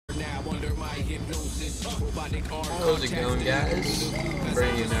How's it going, guys?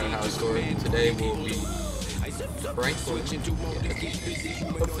 Bringing you another house tour. Today will be Franklin.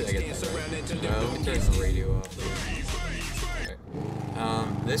 Hopefully I get that right. Let me turn the radio off. Okay.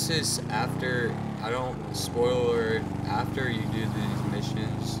 This is after, I don't, spoiler, after you do these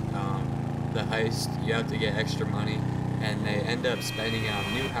missions, the heist, you have to get extra money, and they end up spending out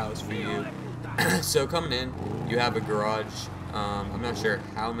a new house for you. So coming in, you have a garage. I'm not sure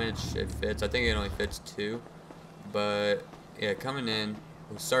how much it fits. I think it only fits 2. But yeah, coming in,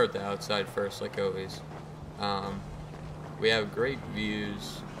 we'll start at the outside first, like always. We have great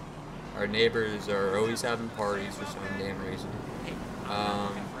views. Our neighbors are always having parties for some damn reason.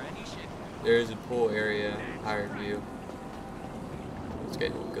 There's a pool area, higher view. Let's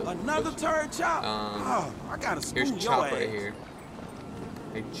get good. Another turd Chop. I gotta school here's your Chop ass. right here.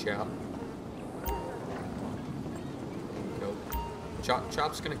 Hey, Chop.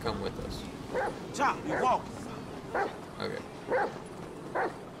 Chop's gonna come with us. Chop, you walk. Okay.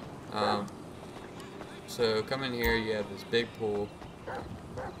 So come in here. You have this big pool.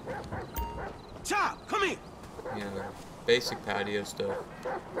 Chop, come here. You know, basic patio stuff.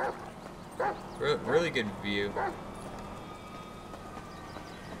 Really good view.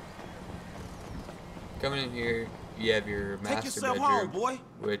 Coming in here, you have your master bedroom, home, boy.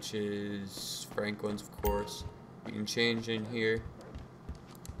 which is Franklin's, of course. You can change in here.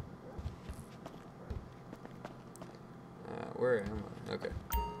 Where am I? Okay.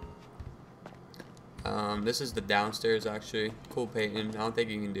 This is the downstairs, actually. Cool painting. I don't think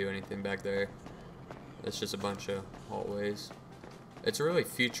you can do anything back there. It's just a bunch of hallways. It's a really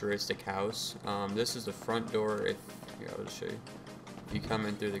futuristic house. This is the front door. Here, I'll just show you. If you come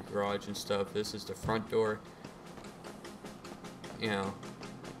in through the garage and stuff, this is the front door. You know,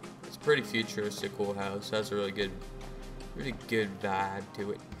 it's a pretty futuristic, cool house. It has a really good vibe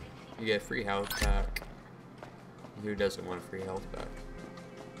to it. You get a free health pack. Who doesn't want a free health pack?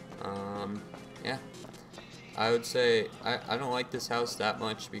 Yeah. I would say I don't like this house that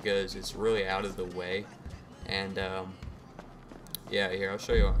much because it's really out of the way. And yeah, here, I'll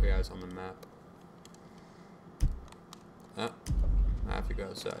show you guys on the map. Oh, I have to go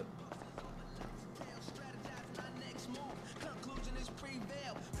outside.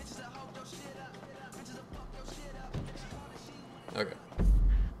 Okay.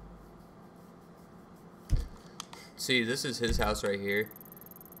 See, this is his house right here,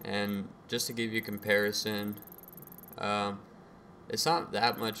 and just to give you a comparison, it's not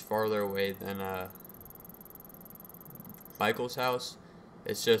that much farther away than Michael's house.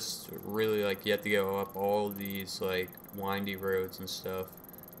 It's just really like you have to go up all these like windy roads and stuff.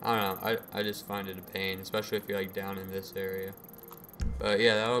 I don't know, I just find it a pain, especially if you're like down in this area. But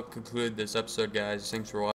yeah, that'll conclude this episode, guys. Thanks for watching.